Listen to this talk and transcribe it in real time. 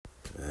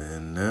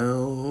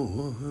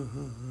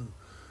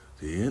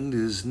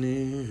is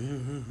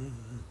near.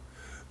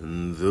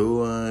 And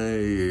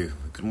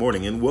Good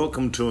morning, and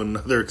welcome to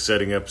another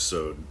exciting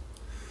episode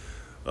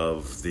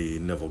of the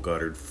Neville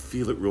Goddard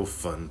Feel It Real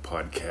Fun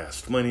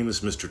podcast. My name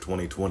is Mr.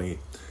 2020,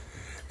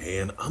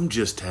 and I'm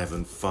just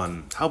having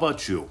fun. How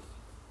about you?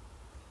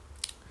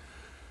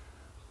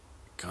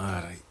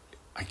 God,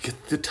 I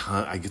get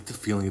the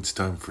feeling it's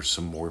time for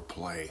some more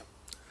play.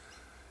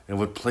 And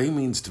what play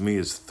means to me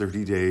is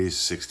 30 days,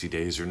 60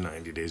 days, or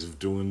 90 days of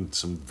doing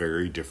some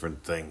very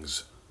different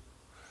things.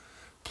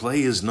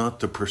 Play is not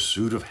the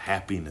pursuit of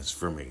happiness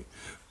for me.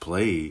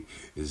 Play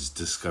is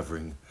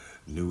discovering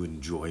new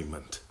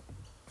enjoyment.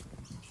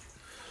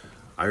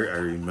 I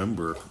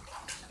remember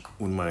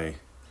when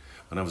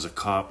I was a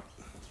cop,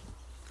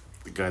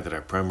 the guy that I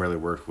primarily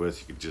worked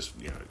with, you could just,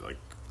 like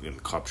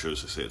in cop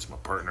shows, I say it's my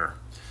partner.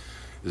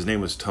 His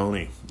name was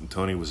Tony, and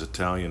Tony was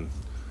Italian.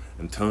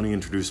 And Tony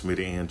introduced me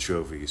to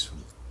anchovies.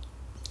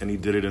 And he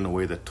did it in a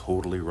way that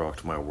totally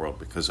rocked my world,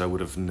 because I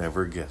would have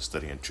never guessed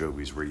that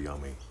anchovies were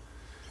yummy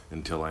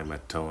until I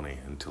met Tony,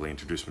 until he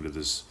introduced me to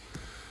this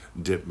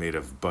dip made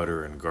of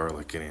butter and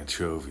garlic and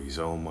anchovies.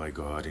 Oh my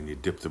God, and you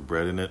dip the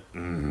bread in it.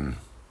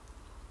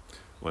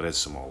 Well, that's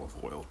some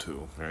olive oil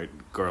too, right?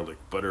 Garlic,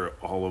 butter,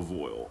 olive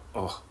oil.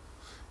 Oh,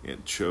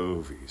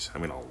 anchovies. I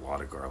mean, a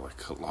lot of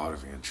garlic, a lot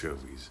of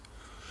anchovies.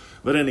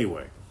 But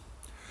anyway,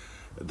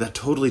 that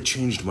totally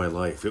changed my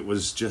life. It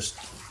was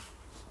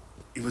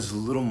a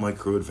little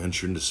micro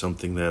adventure into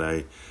something that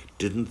I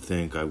didn't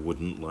think I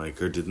wouldn't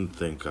like or didn't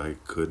think I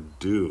could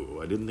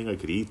do. I didn't think I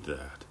could eat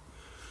that.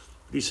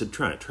 But he said,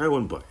 try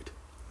one bite.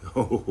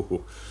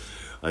 Oh,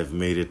 I've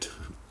made it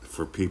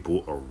for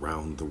people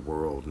around the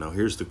world. Now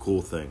here's the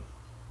cool thing.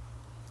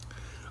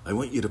 I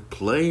want you to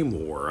play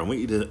more. I want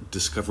you to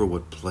discover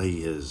what play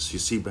is. You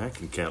see, back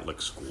in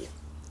Catholic school,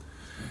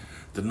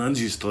 the nuns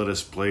used to let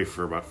us play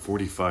for about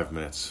 45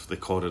 minutes. They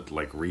called it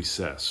like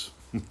recess.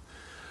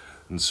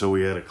 And so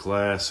we had a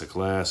class,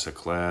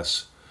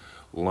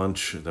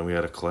 lunch, and then we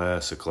had a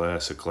class,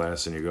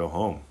 and you go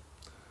home.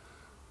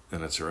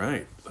 And that's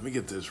right. Let me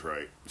get this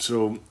right.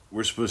 So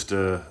we're supposed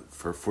to,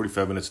 for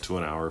 45 minutes to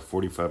an hour,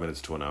 45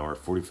 minutes to an hour,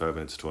 45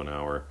 minutes to an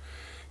hour.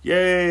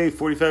 Yay,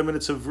 45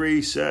 minutes of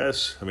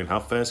recess. I mean, how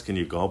fast can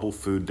you gobble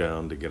food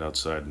down to get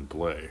outside and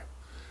play,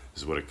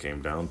 is what it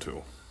came down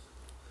to.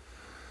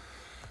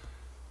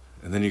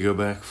 And then you go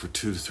back for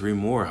 2 to 3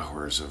 more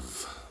hours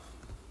of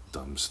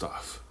dumb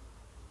stuff.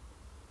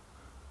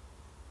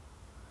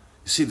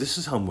 You see, this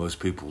is how most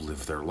people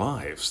live their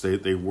lives.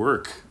 They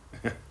work.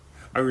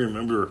 I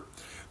remember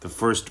the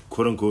first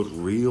quote-unquote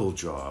real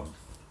job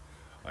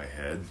I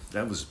had.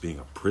 That was being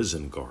a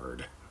prison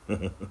guard.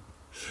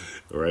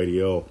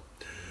 Rightio.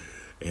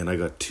 And I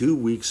got 2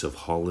 weeks of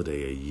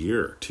holiday a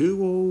year. 2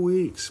 whole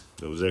weeks.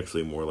 It was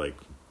actually more like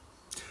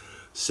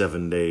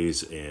 7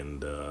 days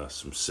and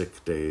some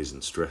sick days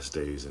and stress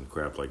days and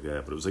crap like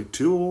that. But it was like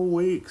 2 whole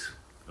weeks.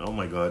 Oh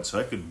my God. So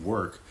I could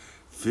work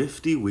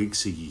 50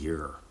 weeks a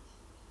year.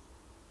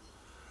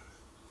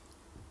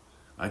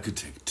 I could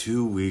take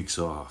 2 weeks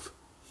off.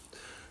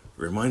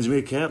 Reminds me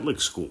of Catholic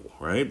school,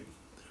 right?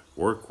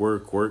 Work,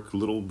 a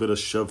little bit of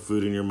shove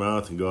food in your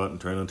mouth and go out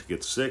and try not to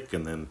get sick,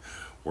 and then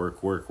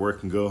work,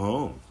 and go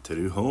home to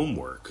do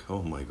homework.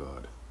 Oh my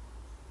God.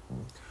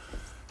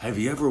 Have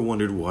you ever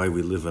wondered why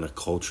we live in a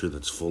culture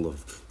that's full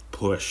of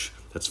push,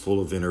 that's full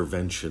of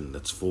intervention,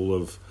 that's full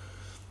of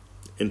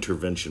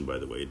intervention, by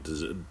the way,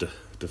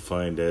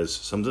 defined as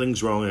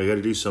something's wrong, I got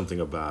to do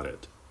something about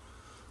it.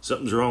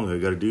 Something's wrong, I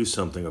got to do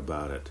something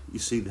about it. You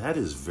see, that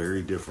is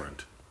very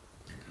different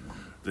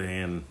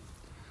than,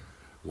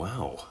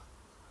 wow,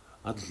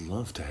 I'd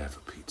love to have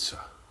a pizza.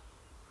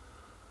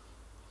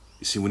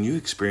 You see, when you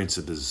experience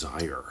a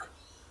desire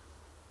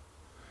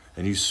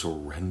and you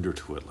surrender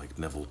to it like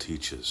Neville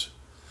teaches,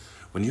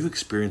 when you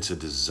experience a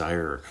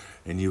desire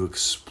and you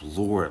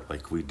explore it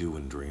like we do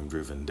in Dream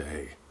Driven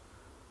Day,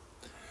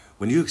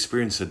 when you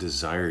experience a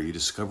desire, you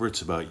discover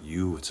it's about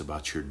you, it's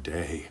about your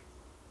day.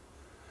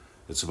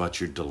 It's about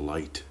your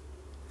delight.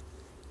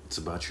 It's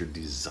about your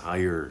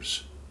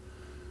desires.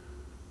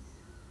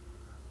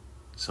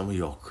 Some of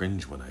y'all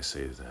cringe when I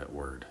say that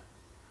word.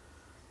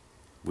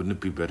 Wouldn't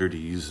it be better to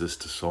use this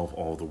to solve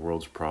all the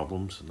world's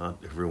problems?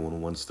 Not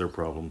everyone wants their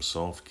problems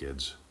solved,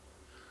 kids.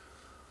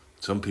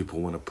 Some people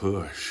want to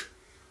push.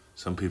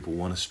 Some people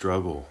want to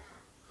struggle.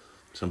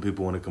 Some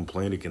people want to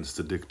complain against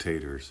the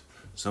dictators.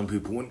 Some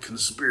people want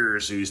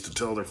conspiracies to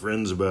tell their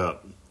friends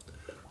about.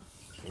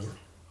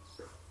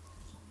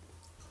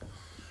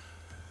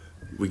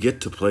 We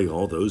get to play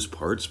all those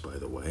parts, by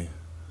the way.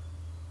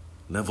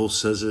 Neville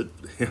says it.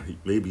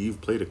 Maybe you've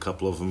played a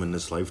couple of them in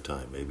this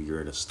lifetime. Maybe you're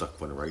in a stuck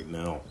one right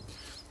now.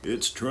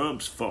 It's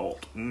Trump's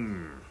fault.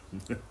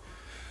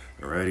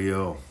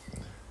 Rightio.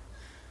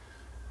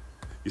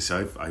 You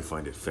see, I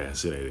find it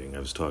fascinating. I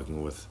was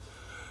talking with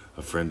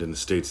a friend in the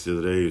States the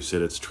other day who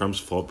said it's Trump's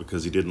fault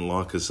because he didn't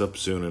lock us up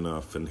soon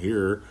enough. And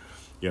here,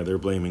 they're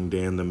blaming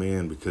Dan the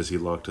Man because he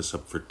locked us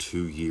up for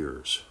 2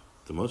 years.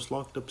 The most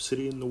locked up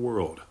city in the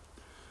world.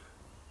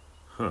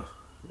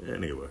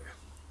 Anyway.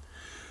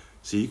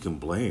 See, you can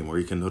blame, or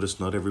you can notice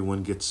not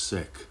everyone gets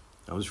sick.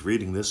 I was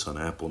reading this on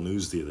Apple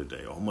News the other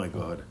day. Oh my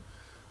God.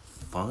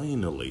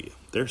 Finally,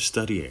 they're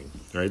studying,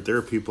 right? There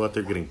are people out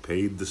there getting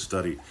paid to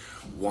study.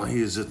 Why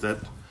is it that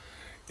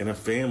in a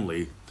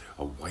family,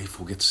 a wife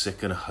will get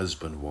sick and a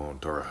husband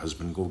won't, or a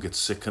husband will get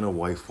sick and a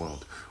wife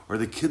won't, or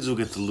the kids will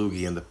get the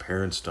loogie and the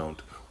parents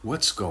don't?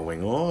 What's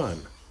going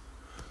on?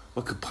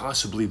 What could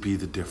possibly be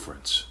the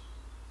difference?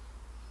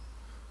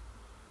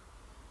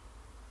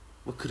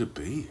 What could it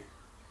be?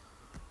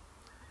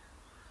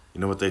 You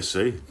know what they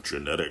say?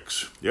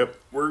 Genetics. Yep,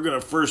 we're going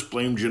to first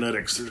blame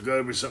genetics. There's got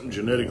to be something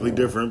genetically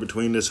different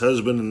between this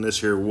husband and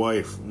this here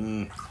wife.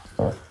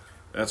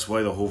 That's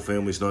why the whole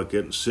family's not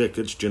getting sick.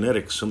 It's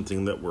genetics,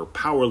 something that we're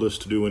powerless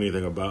to do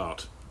anything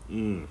about.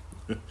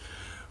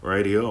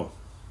 Rightio.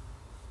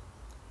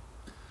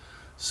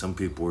 Some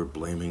people are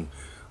blaming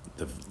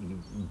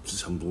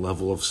some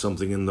level of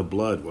something in the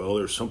blood. Well,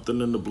 there's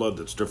something in the blood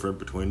that's different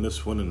between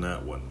this one and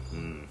that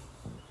one.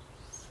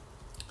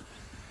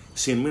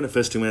 See, in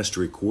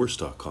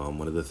ManifestingMasteryCourse.com,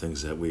 one of the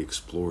things that we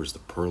explore is the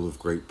pearl of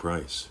great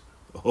price.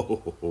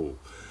 You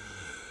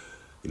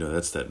know,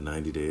 that's that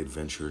 90-day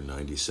adventure,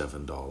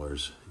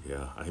 $97.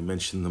 Yeah, I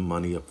mentioned the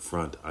money up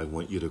front. I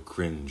want you to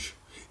cringe.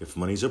 If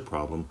money's a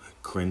problem,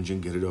 cringe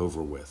and get it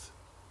over with.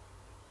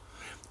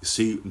 You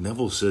see,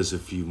 Neville says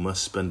if you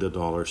must spend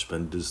 $1,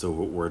 spend it as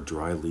though it were a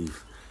dry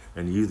leaf,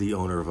 and you the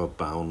owner of a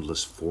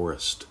boundless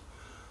forest.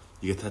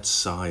 You get that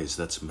size,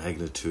 that's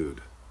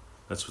magnitude.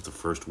 That's what the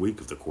first week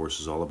of the course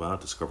is all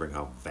about, discovering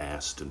how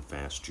vast and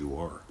fast you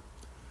are.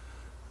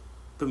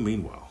 But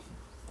meanwhile,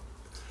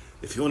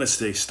 if you want to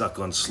stay stuck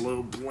on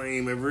slow,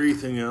 blame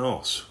everything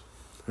else.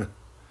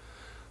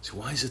 See,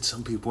 why is it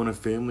some people in a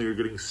family are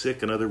getting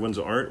sick and other ones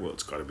aren't? Well,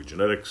 it's got to be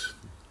genetics.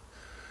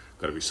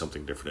 Got to be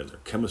something different in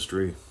their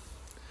chemistry.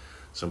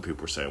 Some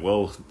people are saying,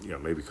 well, you know,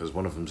 maybe because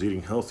one of them's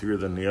eating healthier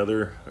than the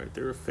other. Right,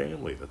 they're a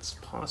family. That's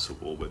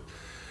possible. But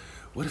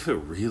what if it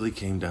really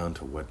came down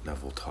to what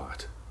Neville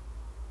taught?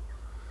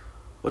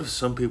 What if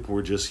some people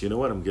were just, you know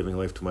what, I'm giving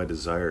life to my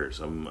desires.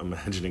 I'm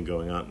imagining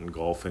going out and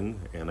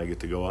golfing, and I get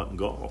to go out and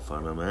golf.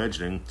 I'm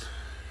imagining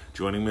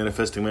joining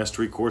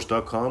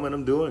ManifestingMasteryCourse.com, and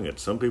I'm doing it.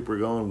 Some people are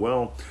going,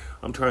 well,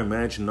 I'm trying to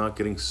imagine not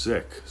getting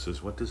sick.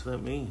 Says, what does that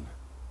mean?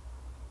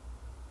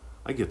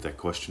 I get that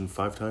question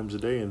 5 times a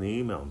day in the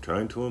email. I'm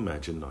trying to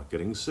imagine not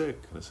getting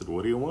sick. And I said,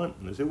 what do you want?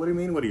 And they said, what do you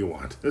mean, what do you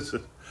want? I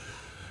said,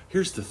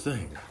 here's the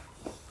thing.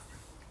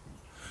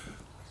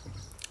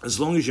 As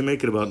long as you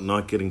make it about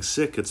not getting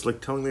sick, it's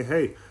like telling me,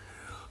 hey,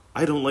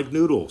 I don't like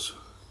noodles.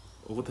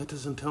 Well, that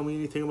doesn't tell me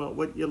anything about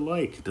what you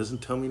like. It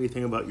doesn't tell me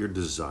anything about your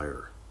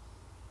desire.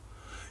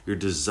 Your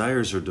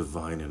desires are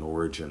divine in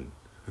origin.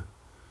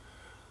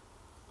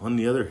 On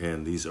the other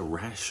hand, these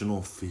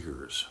irrational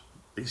fears,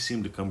 they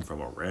seem to come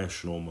from a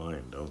rational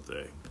mind, don't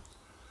they?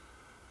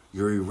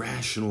 Your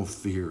irrational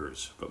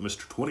fears. But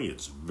Mr. 20,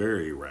 it's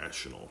very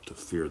rational to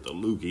fear the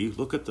loogie.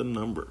 Look at the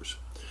numbers.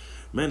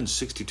 Men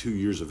 62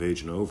 years of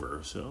age and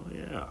over, so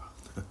yeah.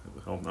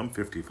 Well, I'm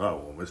 55.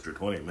 Well, Mr.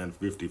 20, men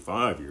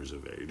 55 years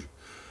of age.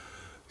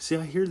 See,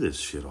 I hear this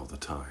shit all the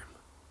time.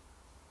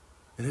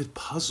 And it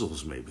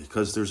puzzles me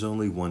because there's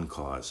only one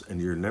cause, and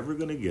you're never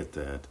going to get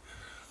that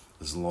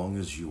as long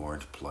as you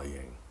aren't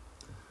playing.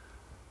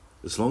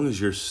 As long as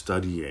you're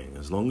studying,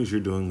 as long as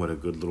you're doing what a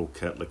good little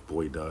Catholic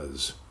boy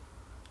did.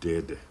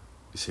 You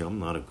see, I'm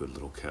not a good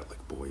little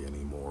Catholic boy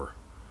anymore.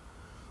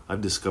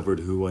 I've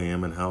discovered who I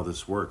am and how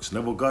this works.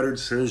 Neville Goddard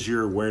says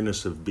your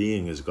awareness of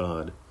being is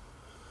God.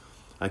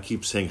 I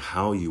keep saying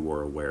how you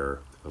are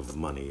aware of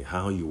money,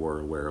 how you are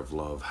aware of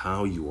love,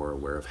 how you are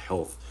aware of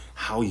health,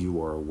 how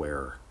you are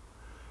aware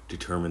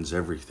determines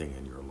everything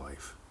in your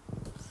life.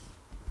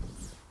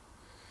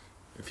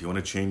 If you want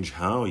to change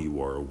how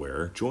you are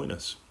aware, join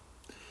us.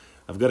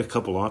 I've got a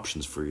couple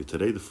options for you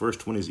today. The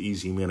first one is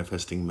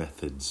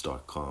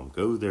easymanifestingmethods.com.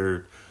 Go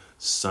there,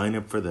 sign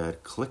up for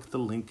that, click the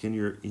link in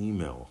your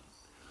email.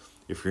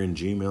 If you're in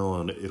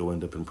Gmail, it'll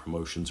end up in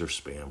promotions or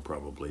spam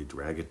probably.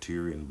 Drag it to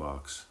your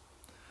inbox.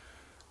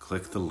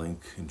 Click the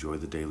link, enjoy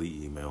the daily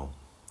email.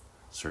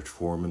 Search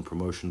for them in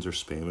promotions or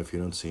spam if you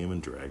don't see them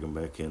and drag them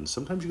back in.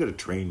 Sometimes you got to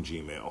train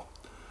Gmail,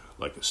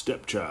 like a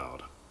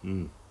stepchild.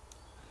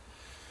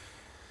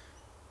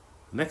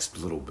 Next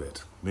little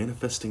bit,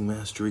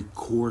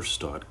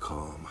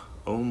 ManifestingMasteryCourse.com.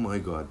 Oh my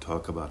God,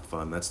 talk about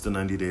fun. That's the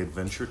 90-day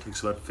adventure. It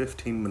takes about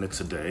 15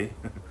 minutes a day.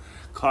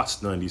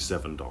 Costs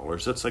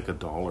 $97. That's like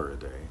 $1 a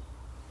day.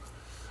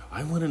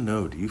 I want to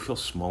know, do you feel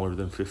smaller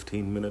than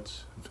 15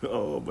 minutes?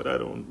 Oh, but I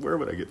don't. Where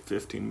would I get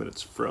 15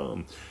 minutes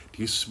from?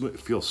 Do you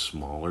feel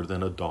smaller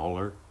than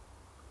 $1?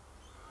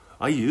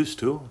 I used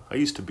to. I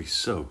used to be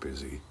so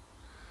busy.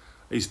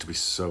 I used to be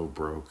so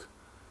broke.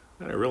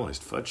 And I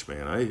realized, fudge,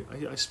 man, I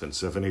spent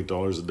 $7,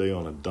 $8 a day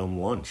on a dumb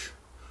lunch.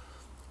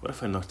 What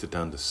if I knocked it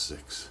down to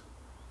 6?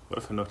 What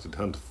if I knocked it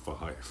down to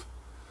 5?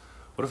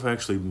 What if I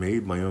actually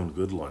made my own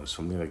good lunch,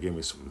 something that gave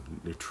me some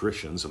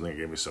nutrition, something that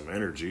gave me some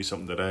energy,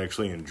 something that I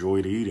actually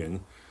enjoyed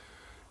eating,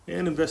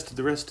 and invested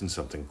the rest in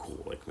something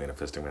cool like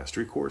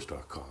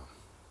ManifestingMasteryCourse.com.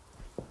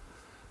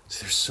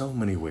 There's so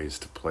many ways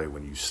to play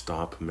when you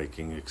stop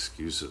making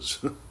excuses.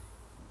 You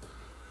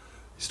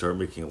start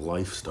making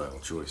lifestyle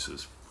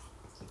choices.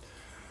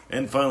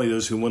 And finally,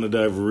 those who want to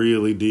dive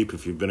really deep,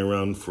 if you've been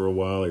around for a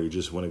while or you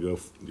just want to go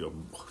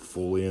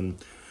full in,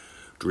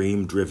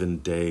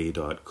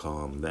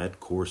 dreamdrivenday.com. That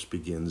course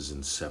begins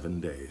in 7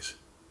 days.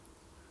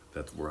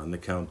 We're on the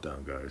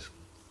countdown, guys.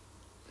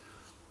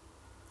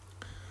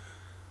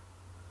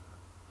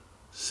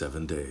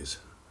 7 days.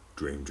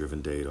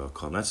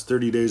 dreamdrivenday.com. That's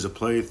 30 days of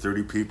play,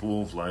 30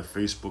 people, live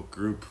Facebook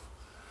group,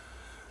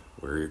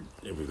 where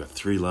we've got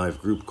 3 live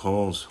group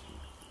calls.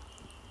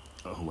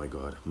 Oh my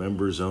God,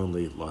 members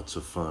only, lots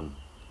of fun.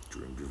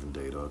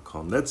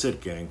 dreamdrivenday.com. That's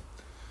it, gang.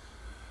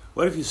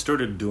 What if you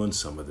started doing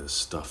some of this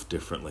stuff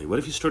differently? What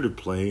if you started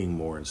playing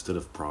more instead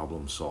of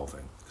problem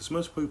solving? Because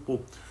most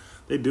people,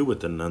 they do what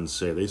the nuns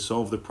say. They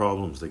solve the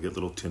problems. They get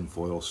little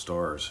tinfoil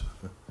stars.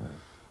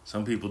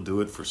 Some people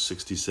do it for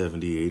 60,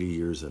 70, 80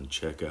 years and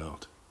check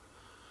out.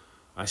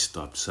 I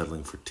stopped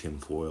settling for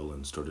tinfoil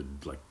and started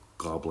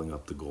gobbling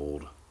up the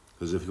gold.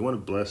 Because if you want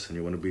to bless and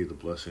you want to be the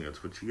blessing,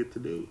 that's what you get to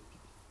do.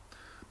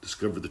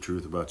 Discover the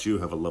truth about you.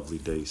 Have a lovely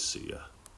day. See ya.